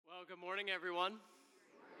Good morning, everyone.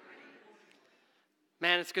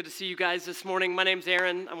 Man, it's good to see you guys this morning. My name's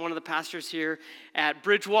Aaron. I'm one of the pastors here at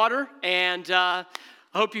Bridgewater, and I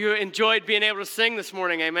hope you enjoyed being able to sing this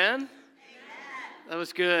morning. Amen? Amen. That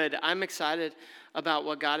was good. I'm excited about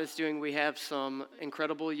what God is doing. We have some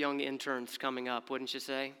incredible young interns coming up, wouldn't you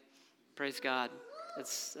say? Praise God.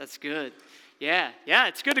 That's good. Yeah,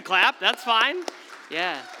 it's good to clap. That's fine.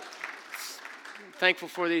 Yeah. Thankful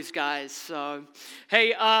for these guys.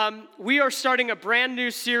 Hey, we are starting a brand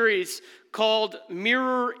new series called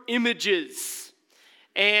Mirror Images.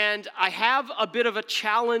 And I have a bit of a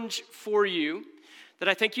challenge for you that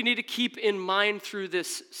I think you need to keep in mind through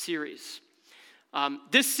this series.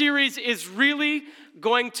 This series is really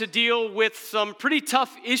going to deal with some pretty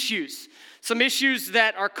tough issues. Some issues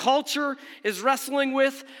that our culture is wrestling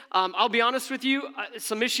with. I'll be honest with you,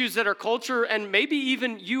 some issues that our culture and maybe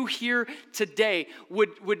even you here today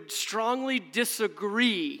would strongly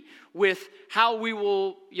disagree with how we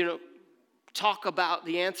will, talk about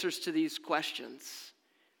the answers to these questions.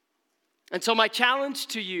 And so my challenge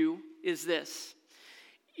to you is this.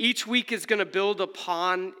 Each week is going to build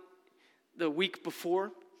upon the week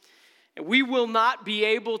before. And we will not be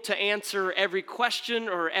able to answer every question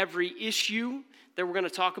or every issue that we're going to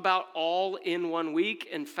talk about all in 1 week.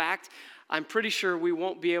 In fact, I'm pretty sure we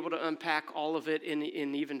won't be able to unpack all of it in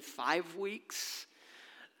even 5 weeks.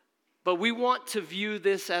 But we want to view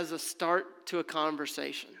this as a start to a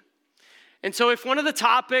conversation. And so if one of the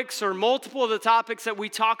topics or multiple of the topics that we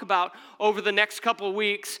talk about over the next couple of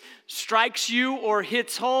weeks strikes you or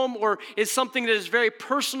hits home or is something that is very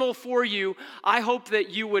personal for you, I hope that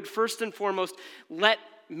you would first and foremost let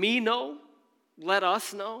me know, let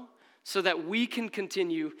us know, so that we can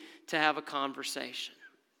continue to have a conversation,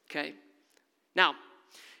 okay? Now,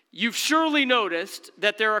 you've surely noticed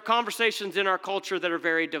that there are conversations in our culture that are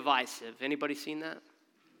very divisive. Anybody seen that?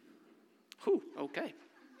 Whew, okay.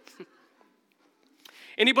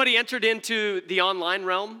 Anybody entered into the online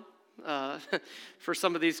realm for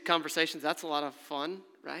some of these conversations? That's a lot of fun,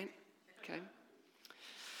 right? Okay.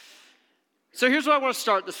 So here's where I want to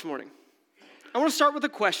start this morning. I want to start with a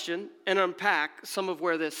question and unpack some of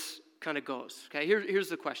where this kind of goes. Okay, here's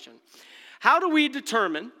the question. How do we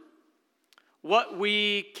determine what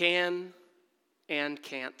we can and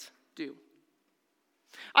can't do?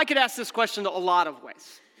 I could ask this question a lot of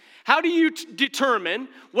ways. How do you determine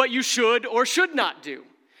what you should or should not do?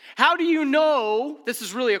 How do you know, this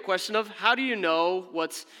is really a question of how do you know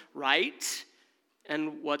what's right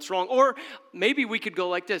and what's wrong? Or maybe we could go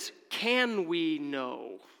like this. Can we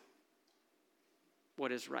know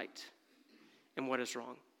what is right and what is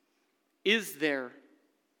wrong? Is there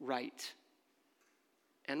right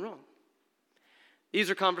and wrong?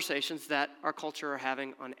 These are conversations that our culture are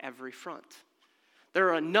having on every front. There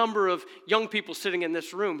are a number of young people sitting in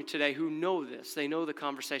this room today who know this. They know the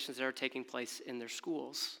conversations that are taking place in their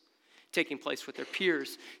schools, taking place with their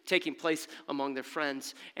peers, taking place among their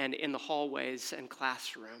friends and in the hallways and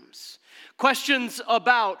classrooms. Questions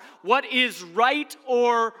about what is right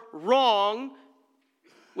or wrong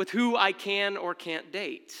with who I can or can't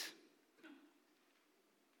date.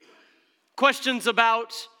 Questions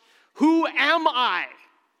about who am I?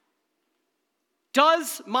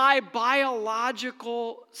 Does my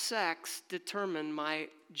biological sex determine my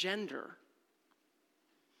gender?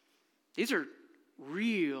 These are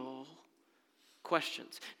real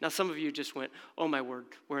questions. Now, some of you just went, oh my word,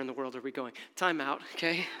 where in the world are we going? Time out,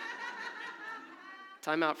 okay?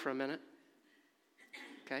 Time out for a minute,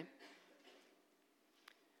 okay?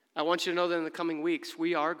 I want you to know that in the coming weeks,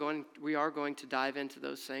 we are going to dive into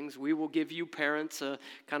those things. We will give you parents a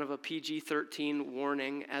kind of a PG-13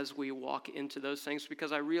 warning as we walk into those things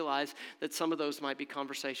because I realize that some of those might be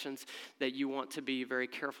conversations that you want to be very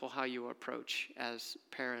careful how you approach as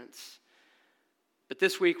parents. But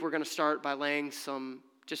this week, we're going to start by laying some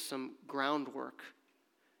groundwork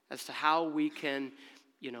as to how we can,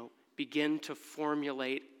 begin to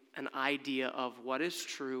formulate an idea of what is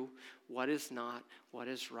true, what is not, what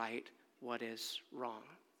is right, what is wrong.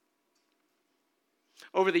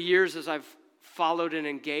 Over the years, as I've followed and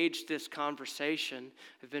engaged this conversation,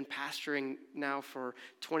 I've been pastoring now for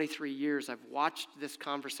 23 years. I've watched this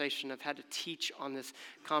conversation. I've had to teach on this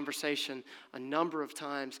conversation a number of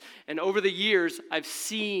times. And over the years, I've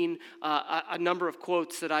seen a number of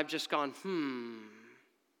quotes that I've just gone,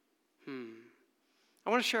 I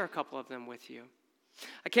want to share a couple of them with you.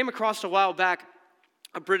 I came across a while back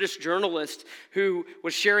a British journalist who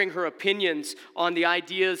was sharing her opinions on the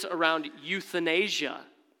ideas around euthanasia.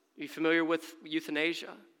 Are you familiar with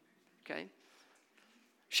euthanasia? Okay.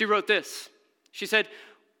 She wrote this. She said,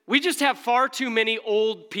 "We just have far too many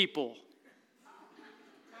old people."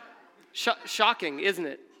 Shocking, isn't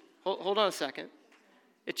it? Hold on a second.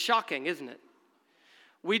 It's shocking, isn't it?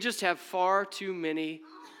 We just have far too many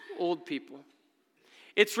old people.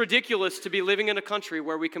 It's ridiculous to be living in a country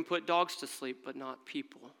where we can put dogs to sleep, but not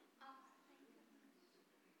people.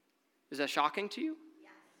 Is that shocking to you?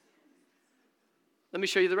 Let me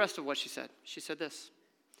show you the rest of what she said. She said this.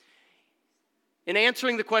 In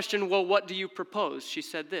answering the question, well, what do you propose? She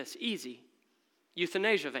said this, easy,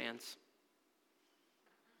 euthanasia vans.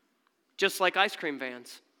 Just like ice cream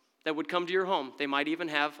vans that would come to your home. They might even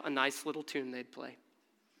have a nice little tune they'd play.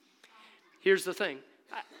 Here's the thing.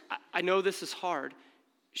 I know this is hard.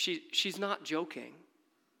 She's not joking.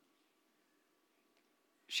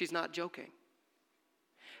 She's not joking.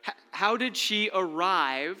 How did she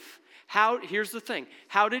arrive? Here's the thing.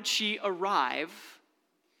 How did she arrive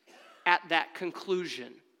at that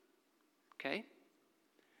conclusion? Okay?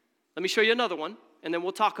 Let me show you another one, and then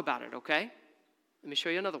we'll talk about it, okay? Let me show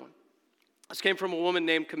you another one. This came from a woman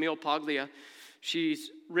named Camille Paglia. She's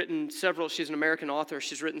an American author.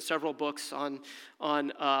 She's written several books on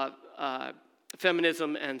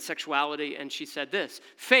feminism and sexuality, and she said this,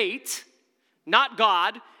 fate, not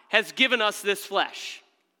God, has given us this flesh.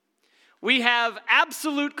 We have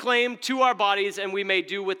absolute claim to our bodies, and we may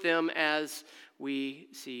do with them as we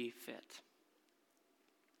see fit.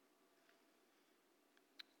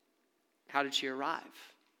 How did she arrive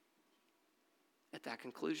at that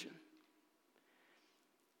conclusion?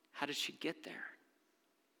 How did she get there?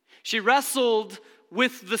 She wrestled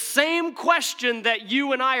with the same question that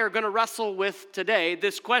you and I are going to wrestle with today,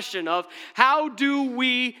 this question of how do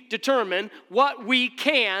we determine what we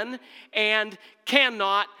can and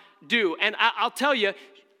cannot do? And I'll tell you,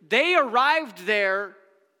 they arrived there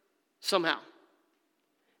somehow.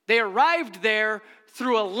 They arrived there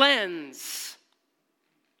through a lens,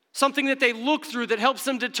 something that they look through that helps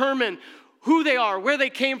them determine who they are, where they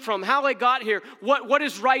came from, how they got here, what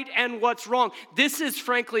is right and what's wrong. This is,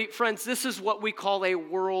 frankly, friends, this is what we call a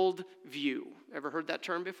world view. Ever heard that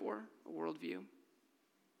term before? A world view?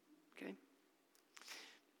 Okay.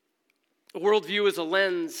 A world view is a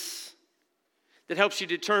lens that helps you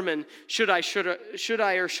determine, should I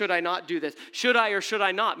or should I not do this? Should I or should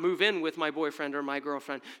I not move in with my boyfriend or my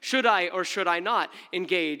girlfriend? Should I or should I not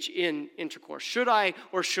engage in intercourse? Should I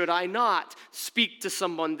or should I not speak to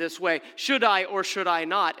someone this way? Should I or should I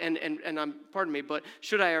not, pardon me, but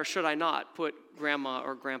should I or should I not put grandma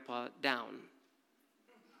or grandpa down?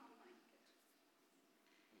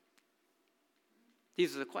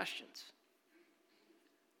 These are the questions.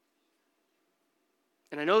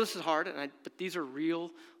 And I know this is hard, but these are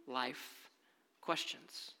real life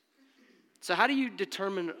questions. So how do you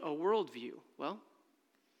determine a worldview? Well,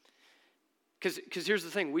 because here's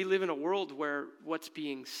the thing. We live in a world where what's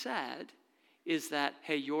being said is that,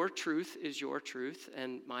 hey, your truth is your truth,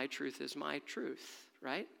 and my truth is my truth,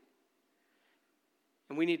 right?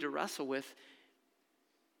 And we need to wrestle with,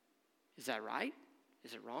 is that right?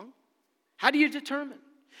 Is it wrong? How do you determine?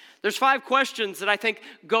 There's 5 questions that I think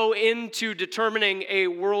go into determining a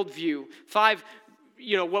worldview. 5,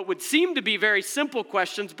 what would seem to be very simple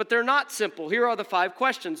questions, but they're not simple. Here are the 5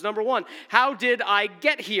 questions. Number 1, how did I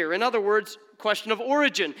get here? In other words, question of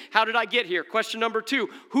origin. How did I get here? Question number 2,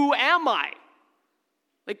 who am I?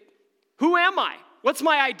 Who am I? What's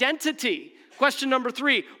my identity? Question number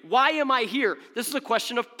 3, why am I here? This is a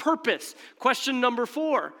question of purpose. Question number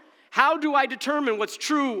 4, how do I determine what's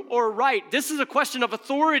true or right? This is a question of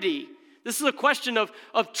authority. This is a question of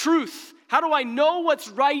truth. How do I know what's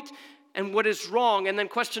right and what is wrong? And then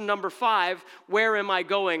question number 5, where am I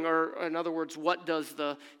going? Or in other words, what does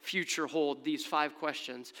the future hold? These 5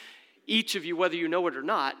 questions. Each of you, whether you know it or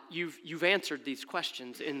not, you've answered these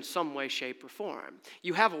questions in some way, shape, or form.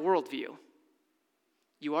 You have a worldview.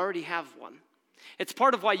 You already have one. It's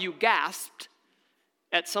part of why you gasped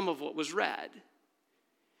at some of what was read.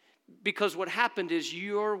 Because what happened is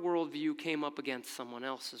your worldview came up against someone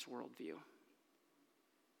else's worldview.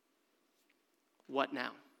 What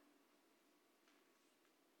now?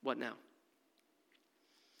 What now?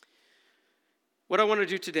 What I want to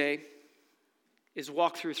do today is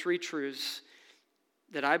walk through 3 truths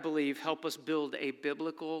that I believe help us build a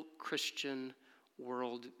biblical Christian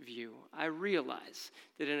worldview. I realize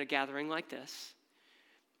that in a gathering like this,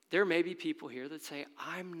 there may be people here that say,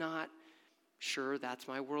 I'm not sure that's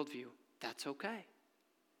my worldview. That's okay.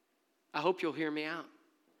 I hope you'll hear me out.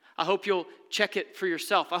 I hope you'll check it for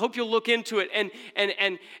yourself. I hope you'll look into it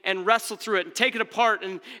and wrestle through it and take it apart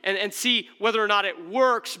and see whether or not it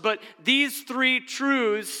works. But these three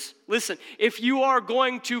truths, listen, if you are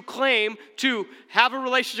going to claim to have a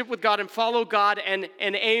relationship with God and follow God and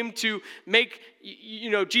aim to make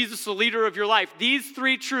Jesus the leader of your life, these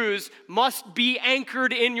three truths must be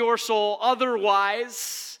anchored in your soul.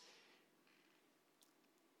 Otherwise,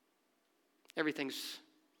 everything's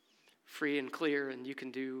free and clear, and you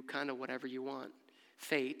can do kind of whatever you want.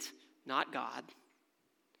 Fate, not God,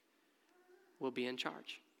 will be in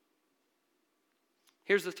charge.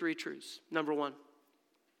 Here's the three truths. Number one,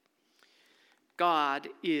 God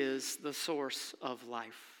is the source of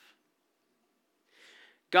life.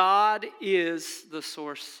 God is the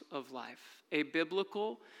source of life. A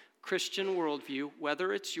biblical Christian worldview,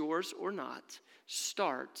 whether it's yours or not,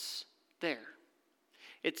 starts there.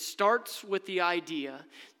 It starts with the idea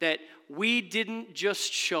that we didn't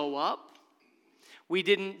just show up. We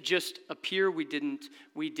didn't just appear. We didn't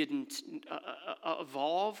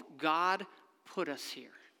evolve. God put us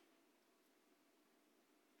here.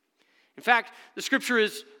 In fact, the scripture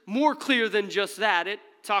is more clear than just that. It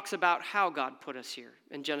talks about how God put us here.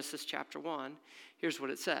 In Genesis chapter 1, here's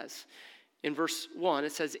what it says. In verse 1,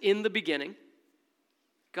 it says, "In the beginning,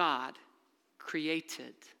 God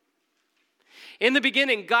created." In the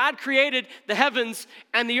beginning, God created the heavens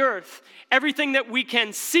and the earth. Everything that we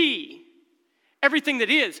can see, everything that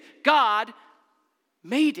is, God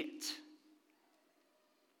made it.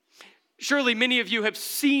 Surely many of you have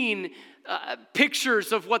seen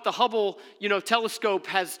pictures of what the Hubble, telescope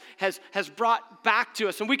has brought back to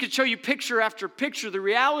us. And we could show you picture after picture. The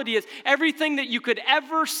reality is everything that you could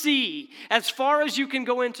ever see, as far as you can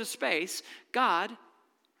go into space, God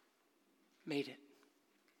made it.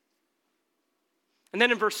 And then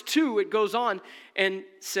in verse 2, it goes on and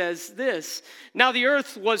says this. Now the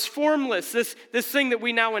earth was formless. This thing that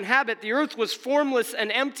we now inhabit, the earth was formless and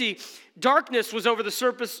empty. Darkness was over the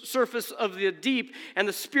surface of the deep, and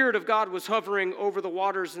the Spirit of God was hovering over the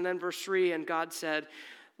waters. And then verse 3, and God said,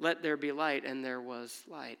 "Let there be light," and there was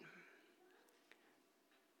light.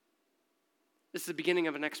 This is the beginning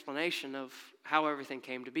of an explanation of how everything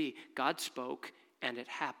came to be. God spoke, and it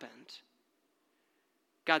happened.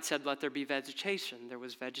 God said, "Let there be vegetation." There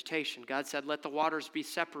was vegetation. God said, "Let the waters be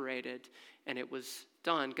separated," and it was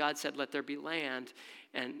done. God said, "Let there be land,"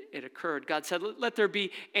 and it occurred. God said, "Let there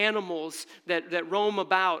be animals that roam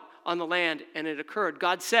about on the land," and it occurred.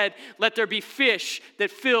 God said, "Let there be fish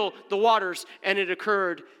that fill the waters," and it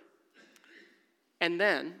occurred. And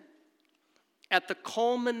then, at the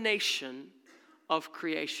culmination of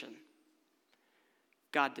creation,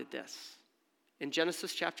 God did this. In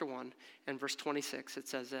Genesis chapter 1 and verse 26, it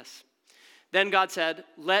says this. Then God said,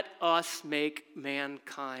 "Let us make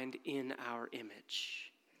mankind in our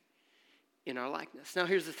image, in our likeness." Now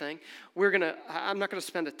here's the thing. I'm not going to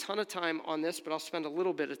spend a ton of time on this, but I'll spend a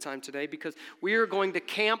little bit of time today because we are going to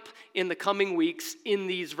camp in the coming weeks in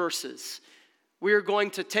these verses. We are going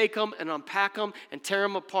to take them and unpack them and tear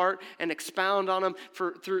them apart and expound on them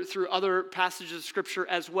through other passages of Scripture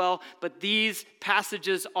as well. But these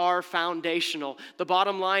passages are foundational. The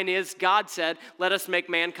bottom line is God said, "Let us make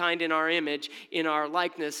mankind in our image, in our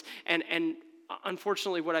likeness." And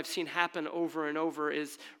unfortunately, what I've seen happen over and over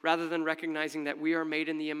is rather than recognizing that we are made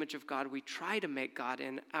in the image of God, we try to make God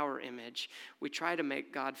in our image. We try to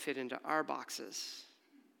make God fit into our boxes.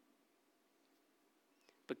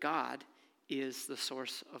 But God is the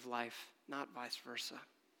source of life, not vice versa.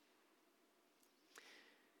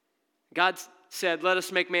 God said, "Let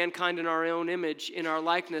us make mankind in our own image, in our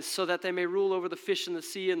likeness, so that they may rule over the fish in the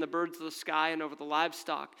sea and the birds of the sky and over the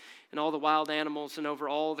livestock and all the wild animals and over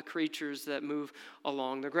all the creatures that move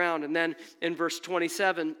along the ground." And then in verse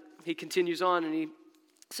 27, he continues on and he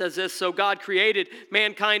says this, "So God created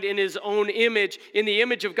mankind in his own image. In the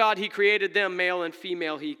image of God, he created them, male and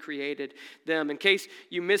female, he created them." In case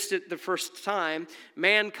you missed it the first time,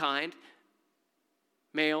 mankind,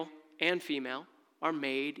 male and female, are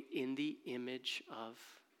made in the image of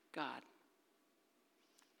God.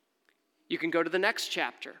 You can go to the next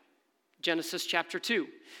chapter, Genesis chapter 2.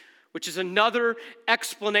 Which is another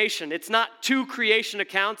explanation. It's not two creation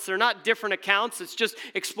accounts. They're not different accounts. It's just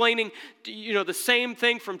explaining, the same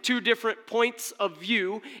thing from two different points of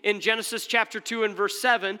view. In Genesis chapter 2 and verse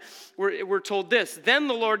 7, we're told this. "Then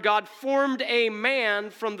the Lord God formed a man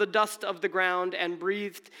from the dust of the ground and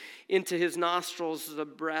breathed into his nostrils the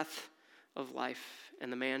breath of life,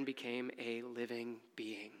 and the man became a living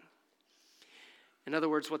being." In other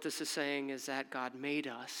words, what this is saying is that God made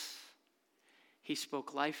us. He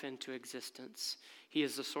spoke life into existence. He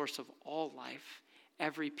is the source of all life,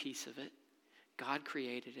 every piece of it. God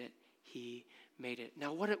created it. He made it.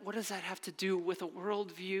 Now, what does that have to do with a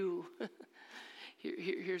worldview?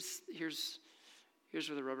 Here's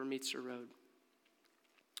where the rubber meets the road.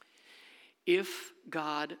 If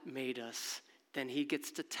God made us, then he gets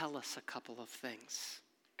to tell us a couple of things,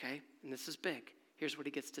 okay? And this is big. Here's what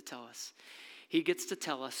he gets to tell us. He gets to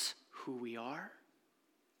tell us who we are,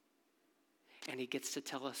 and he gets to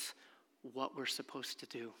tell us what we're supposed to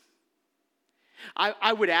do.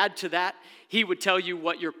 I would add to that, he would tell you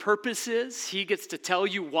what your purpose is. He gets to tell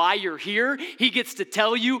you why you're here. He gets to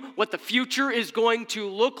tell you what the future is going to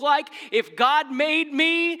look like. If God made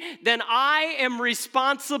me, then I am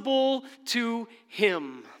responsible to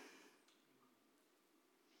him.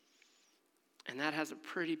 And that has a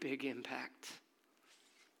pretty big impact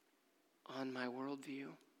on my worldview.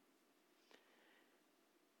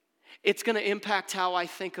 It's going to impact how I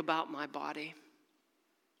think about my body.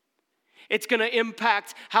 It's going to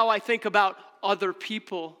impact how I think about other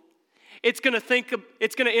people. It's going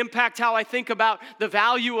to impact how I think about the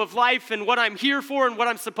value of life and what I'm here for and what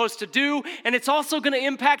I'm supposed to do. And it's also going to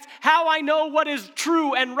impact how I know what is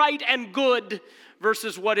true and right and good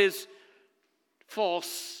versus what is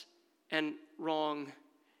false and wrong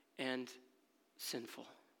and sinful.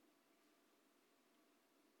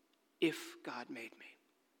 If God made me.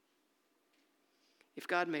 If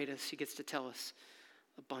God made us, he gets to tell us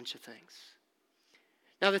a bunch of things.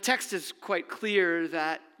 Now, the text is quite clear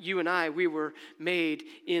that you and I, we were made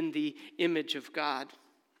in the image of God.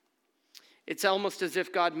 It's almost as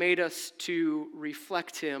if God made us to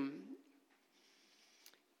reflect him.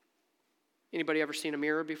 Anybody ever seen a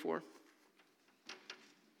mirror before?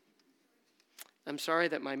 I'm sorry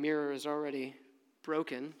that my mirror is already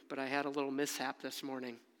broken, but I had a little mishap this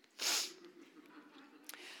morning.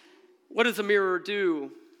 What does a mirror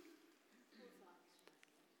do?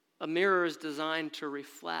 A mirror is designed to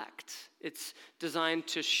reflect. It's designed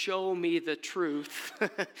to show me the truth,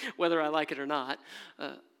 whether I like it or not,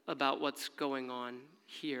 about what's going on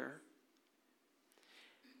here.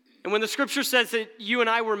 And when the scripture says that you and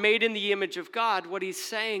I were made in the image of God, what he's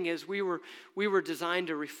saying is we were designed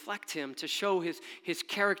to reflect him, to show his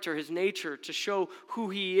character, his nature, to show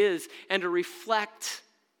who he is, and to reflect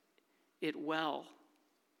it well.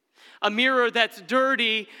 A mirror that's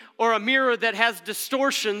dirty or a mirror that has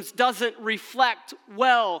distortions doesn't reflect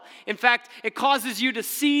well. In fact, it causes you to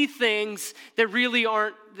see things that really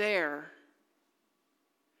aren't there.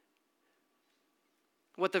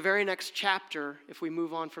 What the very next chapter, if we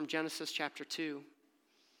move on from Genesis chapter 2,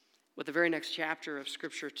 what the very next chapter of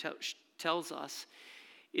Scripture tells us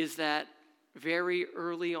is that very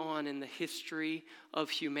early on in the history of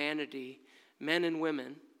humanity, men and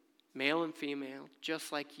women, male and female,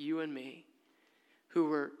 just like you and me, who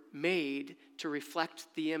were made to reflect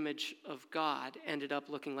the image of God, ended up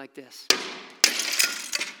looking like this.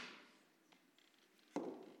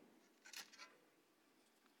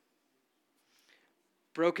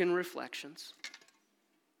 Broken reflections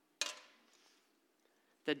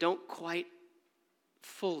that don't quite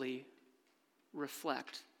fully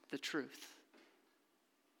reflect the truth.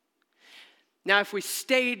 Now, if we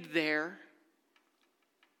stayed there,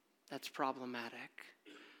 that's problematic.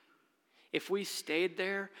 If we stayed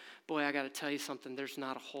there, boy, I got to tell you something, there's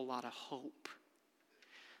not a whole lot of hope.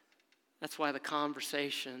 That's why the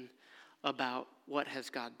conversation about what has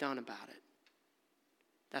God done about it,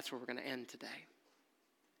 that's where we're going to end today.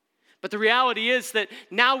 But the reality is that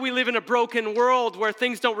now we live in a broken world where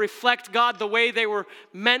things don't reflect God the way they were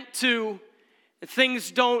meant to. Things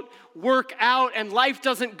don't work out and life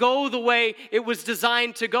doesn't go the way it was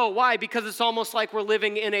designed to go. Why? Because it's almost like we're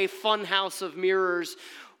living in a fun house of mirrors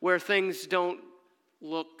where things don't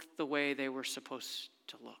look the way they were supposed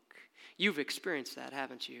to look. You've experienced that,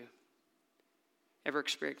 haven't you? Ever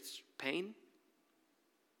experienced pain?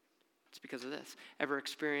 It's because of this. Ever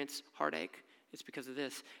experienced heartache? It's because of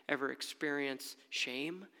this. Ever experience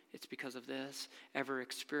shame? It's because of this. Ever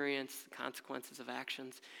experience the consequences of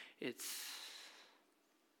actions?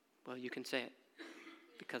 Well, you can say it,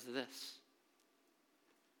 because of this.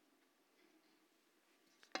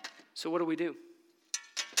 So what do we do?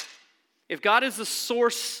 If God is the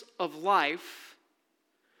source of life,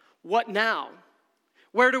 what now?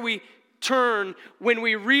 Where do we turn when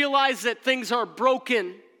we realize that things are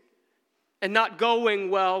broken and not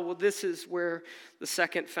going well? Well, this is where the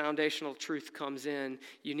second foundational truth comes in.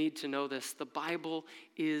 You need to know this. The Bible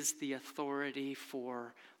is the authority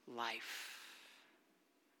for life.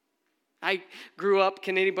 I grew up,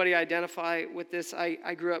 can anybody identify with this?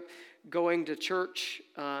 I grew up going to church,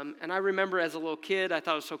 and I remember as a little kid, I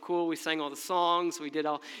thought it was so cool. We sang all the songs. We did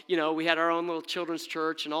all, we had our own little children's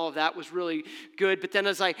church, and all of that was really good. But then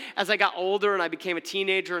as I got older and I became a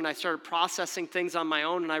teenager and I started processing things on my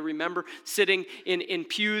own, and I remember sitting in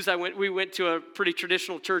pews. We went to a pretty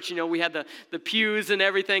traditional church. We had the pews and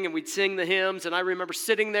everything, and we'd sing the hymns. And I remember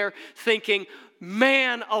sitting there thinking,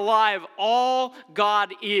 man alive, all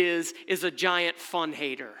God is a giant fun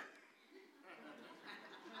hater.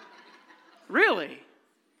 Really.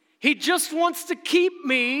 He just wants to keep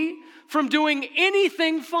me from doing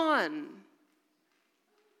anything fun.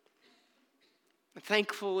 And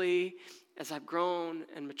thankfully, as I've grown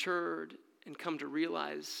and matured and come to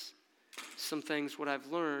realize some things, what I've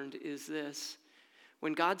learned is this.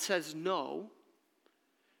 When God says no,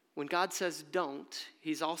 when God says don't,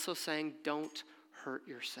 he's also saying don't hurt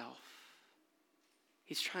yourself.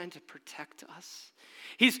 He's trying to protect us.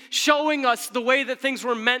 He's showing us the way that things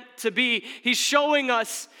were meant to be. He's showing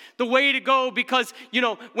us the way to go because,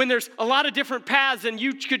 when there's a lot of different paths and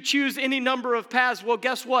you could choose any number of paths, well,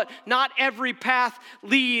 guess what? Not every path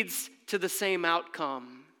leads to the same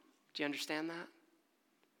outcome. Do you understand that?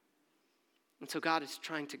 And so God is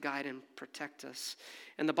trying to guide and protect us.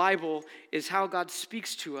 And the Bible is how God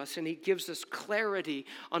speaks to us, and he gives us clarity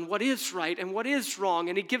on what is right and what is wrong,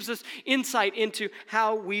 and he gives us insight into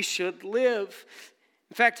how we should live.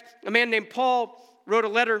 In fact, a man named Paul wrote a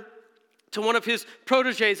letter to one of his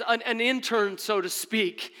proteges, an intern, so to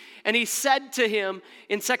speak. And he said to him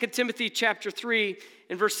in 2 Timothy chapter 3,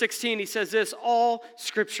 in verse 16, he says this, all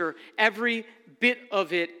scripture, every bit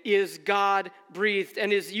of it is God-breathed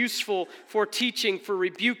and is useful for teaching, for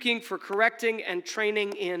rebuking, for correcting, and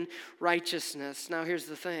training in righteousness. Now, here's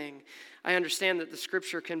the thing. I understand that the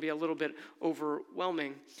scripture can be a little bit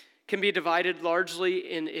overwhelming. Can be divided largely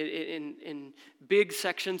in big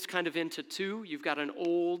sections, kind of into two. You've got an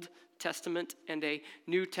Old Testament and a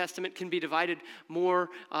New Testament. Can be divided more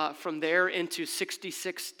from there into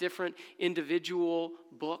 66 different individual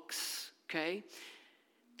books, okay?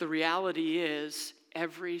 The reality is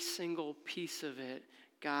every single piece of it,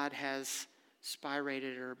 God has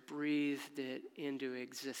spirated or breathed it into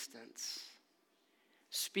existence,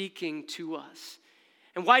 speaking to us.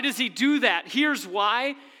 And why does he do that? Here's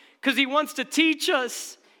why. Because he wants to teach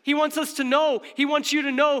us. He wants us to know. He wants you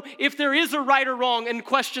to know if there is a right or wrong in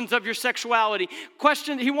questions of your sexuality.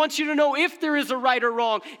 He wants you to know if there is a right or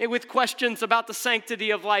wrong with questions about the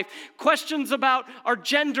sanctity of life. Questions about our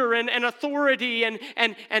gender and authority and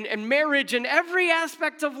marriage and every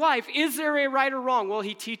aspect of life. Is there a right or wrong? Well,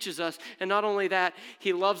 he teaches us. And not only that,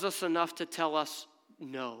 he loves us enough to tell us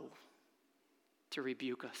no, to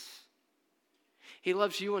rebuke us. He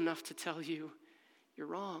loves you enough to tell you you're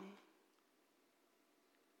wrong.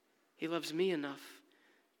 He loves me enough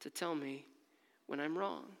to tell me when I'm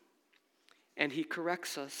wrong. And he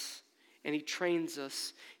corrects us and he trains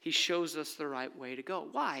us. He shows us the right way to go.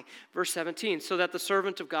 Why? Verse 17, so that the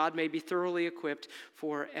servant of God may be thoroughly equipped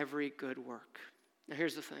for every good work. Now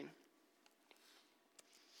here's the thing.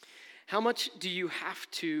 How much do you have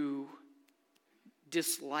to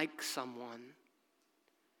dislike someone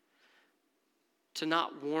to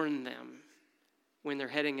not warn them when they're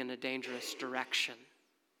heading in a dangerous direction?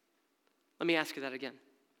 Let me ask you that again.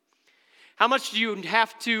 How much do you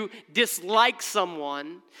have to dislike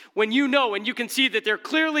someone when you know and you can see that they're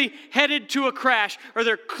clearly headed to a crash or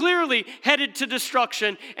they're clearly headed to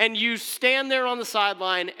destruction and you stand there on the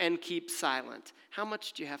sideline and keep silent? How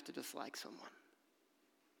much do you have to dislike someone?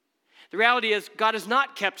 The reality is God has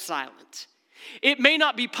not kept silent. It may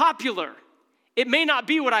not be popular. It may not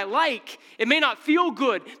be what I like. It may not feel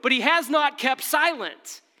good, but he has not kept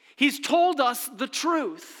silent. He's told us the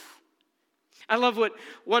truth. I love what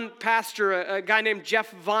one pastor, a guy named Jeff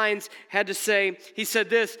Vines, had to say. He said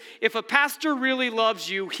this, if a pastor really loves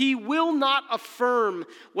you, he will not affirm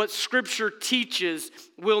what Scripture teaches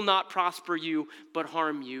will not prosper you, but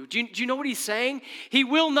harm you. Do you know what he's saying? He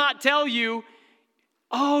will not tell you,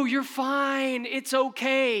 oh, you're fine, it's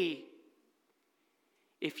okay,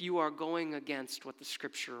 if you are going against what the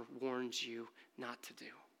Scripture warns you not to do.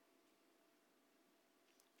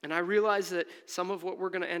 And I realize that some of what we're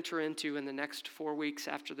going to enter into in the next 4 weeks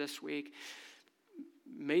after this week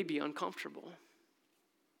may be uncomfortable.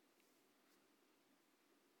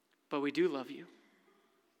 But we do love you.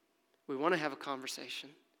 We want to have a conversation.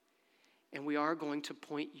 And we are going to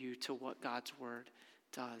point you to what God's Word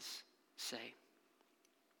does say.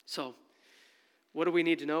 So, what do we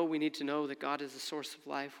need to know? We need to know that God is the source of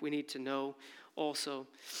life. We need to know also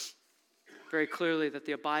very clearly that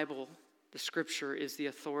the Bible The Scripture is the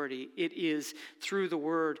authority. It is through the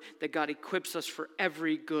Word that God equips us for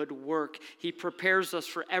every good work. He prepares us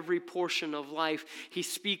for every portion of life. He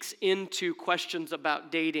speaks into questions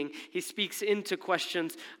about dating. He speaks into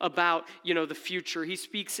questions about, the future. He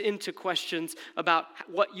speaks into questions about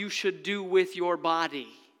what you should do with your body.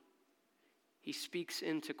 He speaks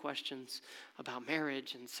into questions about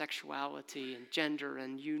marriage and sexuality and gender,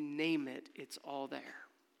 and you name it, it's all there.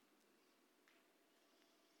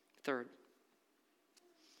 Third,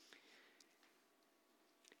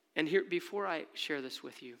 and here, before I share this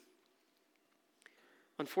with you,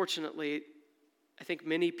 unfortunately, I think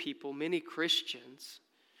many people, many Christians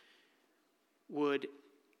would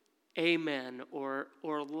amen or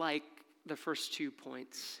like the first 2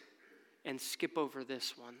 points and skip over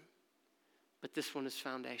this one. But this one is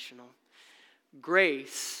foundational.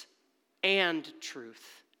 Grace and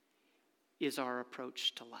truth is our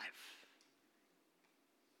approach to life.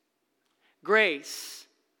 Grace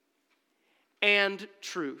and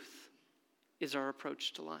truth is our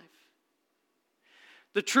approach to life.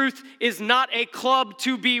 The truth is not a club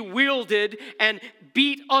to be wielded and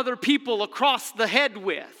beat other people across the head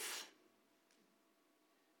with.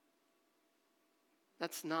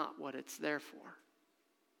 That's not what it's there for.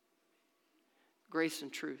 Grace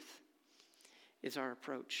and truth is our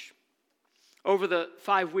approach. Over the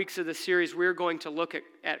 5 weeks of the series, we're going to look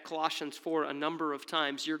at Colossians 4 a number of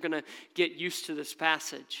times. You're going to get used to this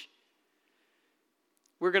passage.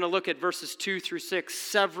 We're going to look at verses 2 through 6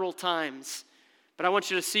 several times. But I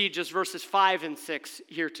want you to see just verses 5 and 6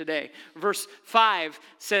 here today. Verse 5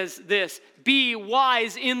 says this: be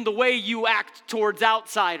wise in the way you act towards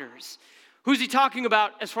outsiders. Who's he talking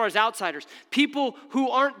about as far as outsiders? People who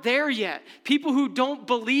aren't there yet. People who don't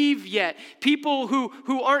believe yet. People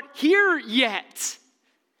who aren't here yet.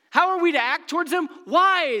 How are we to act towards them?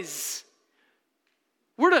 Wise.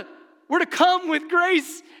 We're to come with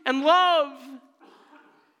grace and love.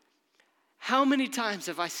 How many times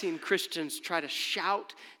have I seen Christians try to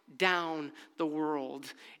shout down the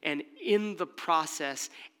world and in the process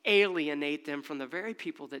alienate them from the very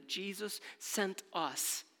people that Jesus sent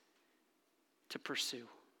us to pursue?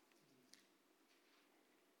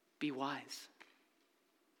 Be wise.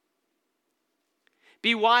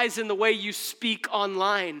 Be wise in the way you speak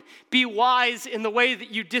online. Be wise in the way that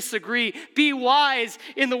you disagree. Be wise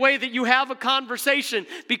in the way that you have a conversation.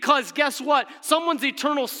 Because guess what? Someone's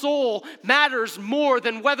eternal soul matters more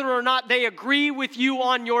than whether or not they agree with you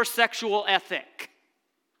on your sexual ethic.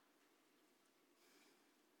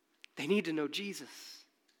 They need to know Jesus.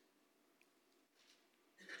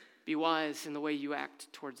 Be wise in the way you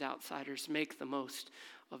act towards outsiders. Make the most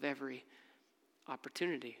of every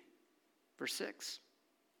opportunity. Verse 6.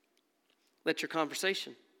 Let your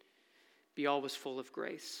conversation be always full of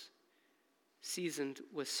grace, seasoned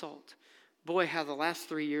with salt. Boy, how the last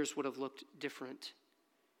 3 years would have looked different.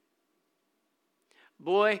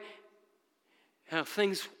 Boy, how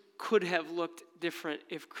things could have looked different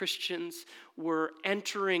if Christians were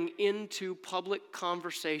entering into public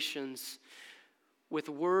conversations with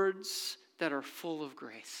words that are full of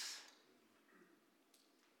grace.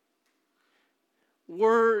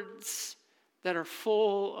 Words that are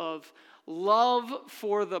full of love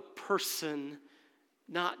for the person,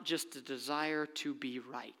 not just a desire to be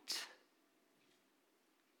right.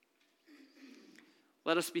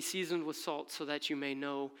 Let us be seasoned with salt so that you may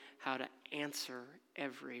know how to answer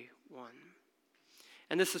everyone.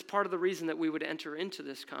 And this is part of the reason that we would enter into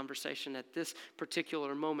this conversation at this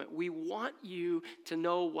particular moment. We want you to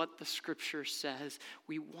know what the Scripture says.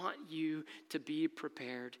 We want you to be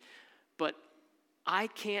prepared. But I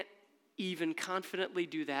can't even confidently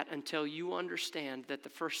do that until you understand that the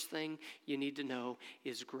first thing you need to know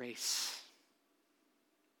is grace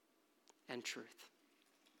and truth.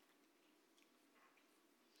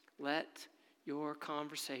 Let your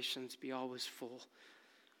conversations be always full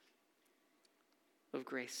of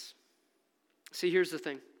grace. See, here's the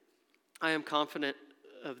thing. I am confident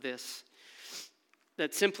of this,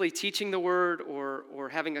 that simply teaching the word or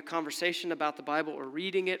having a conversation about the Bible or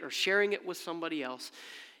reading it or sharing it with somebody else,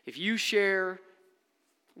 if you share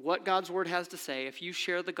what God's word has to say, if you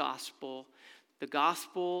share the gospel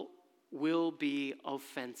will be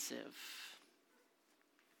offensive.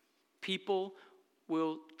 People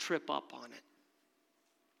will trip up on it.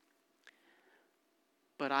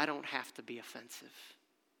 But I don't have to be offensive.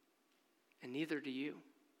 And neither do you.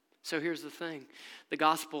 So here's the thing. The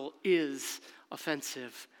gospel is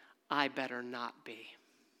offensive. I better not be.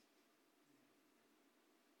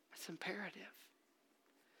 It's imperative.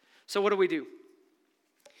 So what do?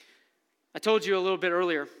 I told you a little bit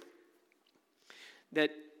earlier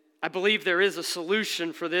that I believe there is a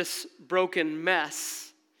solution for this broken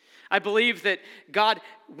mess. I believe that God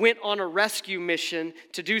went on a rescue mission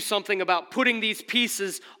to do something about putting these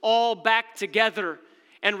pieces all back together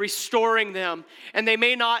and restoring them. And they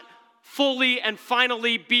may not fully and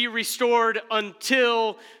finally be restored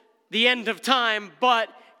until the end of time, but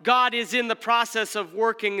God is in the process of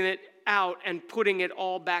working it out and putting it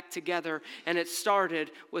all back together. And it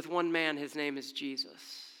started with one man. His name is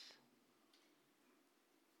Jesus.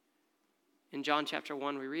 In John chapter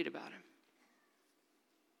 1, we read about him.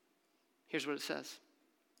 Here's what it says.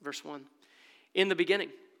 Verse 1. In the beginning.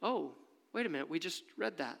 Oh, wait a minute. We just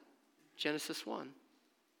read that. Genesis 1.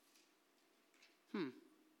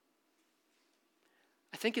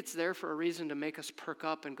 I think it's there for a reason to make us perk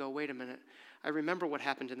up and go, wait a minute. I remember what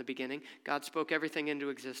happened in the beginning. God spoke everything into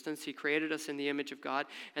existence. He created us in the image of God.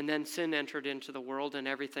 And then sin entered into the world and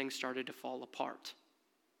everything started to fall apart.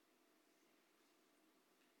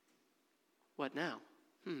 What now?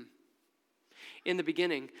 In the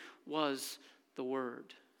beginning was the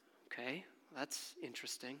Word. Okay, that's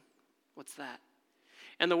interesting. What's that?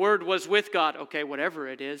 And the Word was with God. Okay, whatever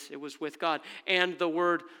it is, it was with God. And the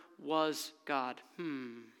Word was God.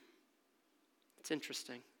 It's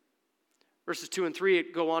interesting. Verses 2 and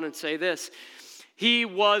 3 go on and say this. He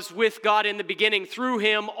was with God in the beginning. Through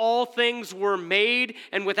him all things were made,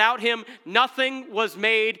 and without him nothing was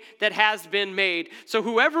made that has been made. So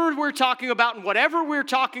whoever we're talking about and whatever we're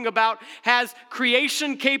talking about has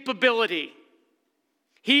creation capability.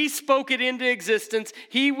 He spoke it into existence.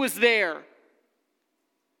 He was there.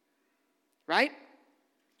 Right?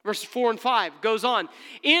 Verses 4 and 5 goes on.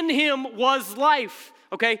 In him was life.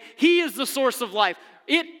 Okay? He is the source of life.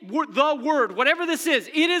 The Word, whatever this is,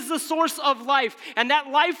 it is the source of life. And that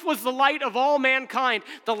life was the light of all mankind.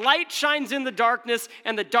 The light shines in the darkness,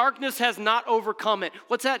 and the darkness has not overcome it.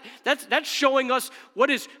 What's that? That's showing us what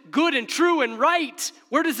is good and true and right.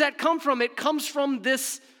 Where does that come from? It comes from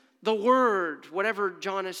the Word, whatever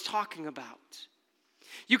John is talking about.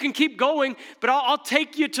 You can keep going, but I'll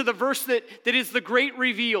take you to the verse that is the great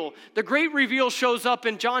reveal. The great reveal shows up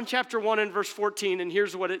in John chapter 1 and verse 14, and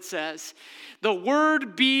here's what it says. The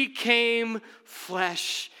Word became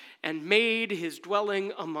flesh and made his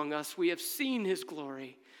dwelling among us. We have seen his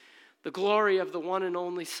glory, the glory of the one and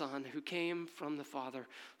only Son who came from the Father,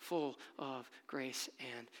 full of grace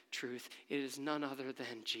and truth. It is none other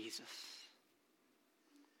than Jesus.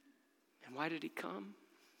 And why did he come?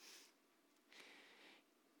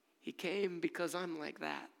 He came because I'm like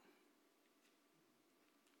that.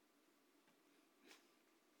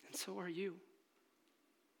 And so are you.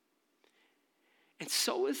 And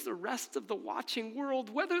so is the rest of the watching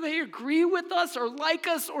world, whether they agree with us or like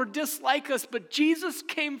us or dislike us, but Jesus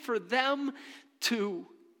came for them too.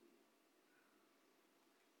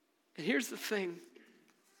 And here's the thing.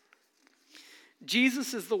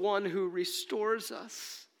 Jesus is the one who restores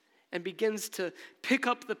us and begins to pick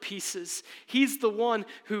up the pieces. He's the one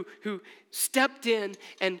who stepped in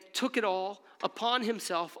and took it all upon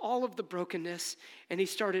himself, all of the brokenness, and he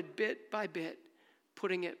started bit by bit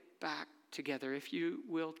putting it back together. If you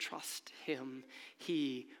will trust him,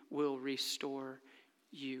 he will restore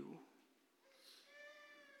you.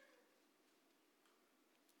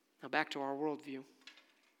 Now back to our worldview.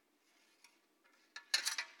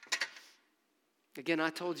 Again, I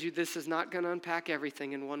told you this is not going to unpack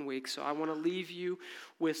everything in 1 week, so I want to leave you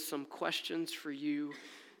with some questions for you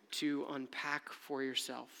to unpack for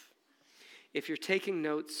yourself. If you're taking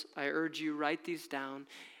notes, I urge you write these down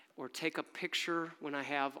or take a picture when I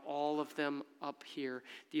have all of them up here.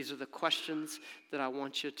 These are the questions that I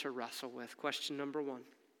want you to wrestle with. Question number 1.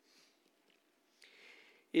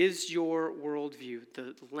 Is your worldview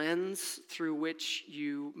the lens through which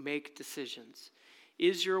you make decisions?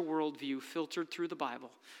 Is your worldview filtered through the Bible,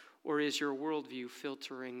 or is your worldview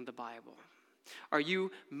filtering the Bible? Are you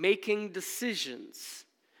making decisions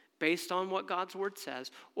based on what God's Word says,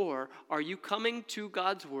 or are you coming to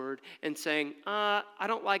God's Word and saying, I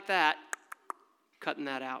don't like that, cutting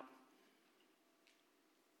that out?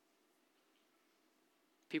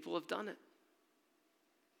 People have done it.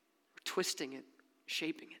 Or twisting it,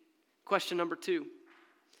 shaping it. Question number 2.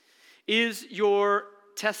 Is your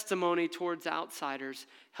testimony towards outsiders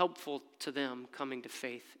helpful to them coming to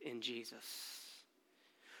faith in Jesus?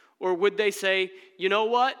 Or would they say, you know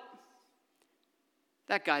what?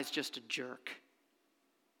 That guy's just a jerk.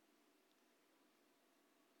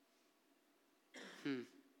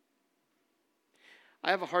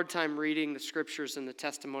 I have a hard time reading the scriptures and the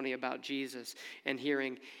testimony about Jesus and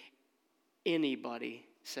hearing anybody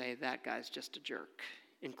say that guy's just a jerk,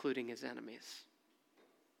 including his enemies.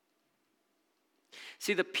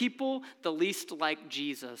 See, the people the least like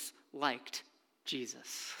Jesus liked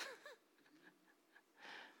Jesus.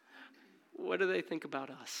 What do they think about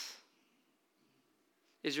us?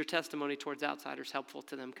 Is your testimony towards outsiders helpful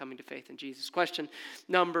to them coming to faith in Jesus? Question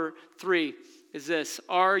number 3 is this: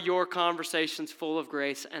 are your conversations full of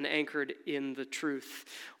grace and anchored in the truth?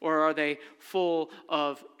 Or are they full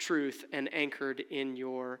of truth and anchored in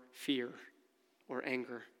your fear or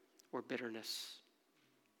anger or bitterness?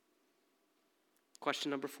 Question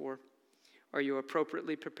number 4: are you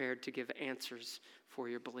appropriately prepared to give answers for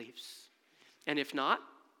your beliefs? And if not,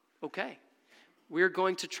 okay. We're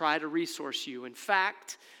going to try to resource you. In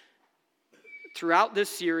fact, throughout this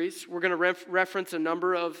series, we're going to reference a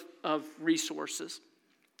number of resources.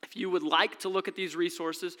 If you would like to look at these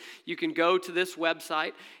resources, you can go to this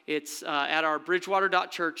website. It's at our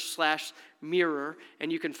bridgewater.church/mirror,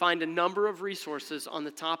 and you can find a number of resources on the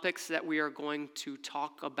topics that we are going to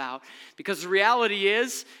talk about. Because the reality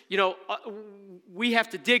is, we have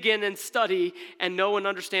to dig in and study and know and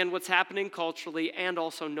understand what's happening culturally, and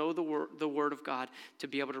also know the Word of God to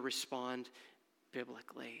be able to respond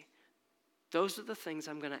biblically. Those are the things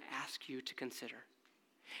I'm going to ask you to consider.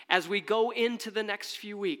 As we go into the next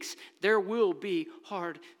few weeks, there will be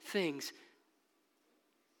hard things.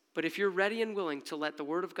 But if you're ready and willing to let the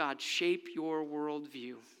Word of God shape your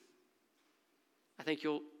worldview, I think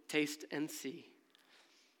you'll taste and see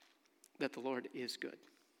that the Lord is good.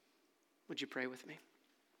 Would you pray with me?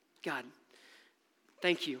 God,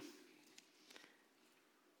 thank you.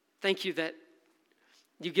 Thank you that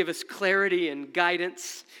you give us clarity and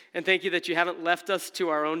guidance, and thank you that you haven't left us to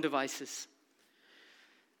our own devices.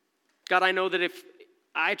 God, I know that if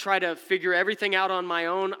I try to figure everything out on my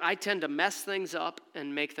own, I tend to mess things up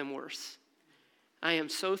and make them worse. I am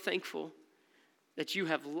so thankful that you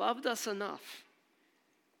have loved us enough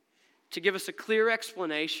to give us a clear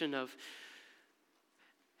explanation of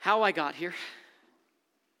how I got here,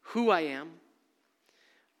 who I am,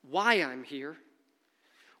 why I'm here,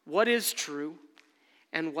 what is true,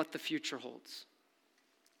 and what the future holds.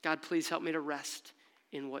 God, please help me to rest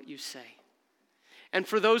in what you say. And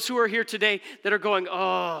for those who are here today that are going,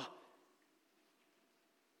 oh,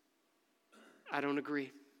 I don't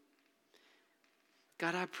agree.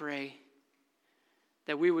 God, I pray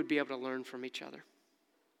that we would be able to learn from each other.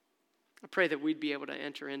 I pray that we'd be able to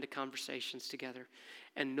enter into conversations together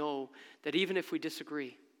and know that even if we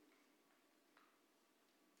disagree,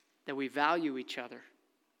 that we value each other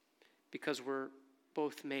because we're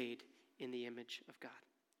both made in the image of God.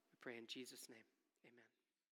 We pray in Jesus' name.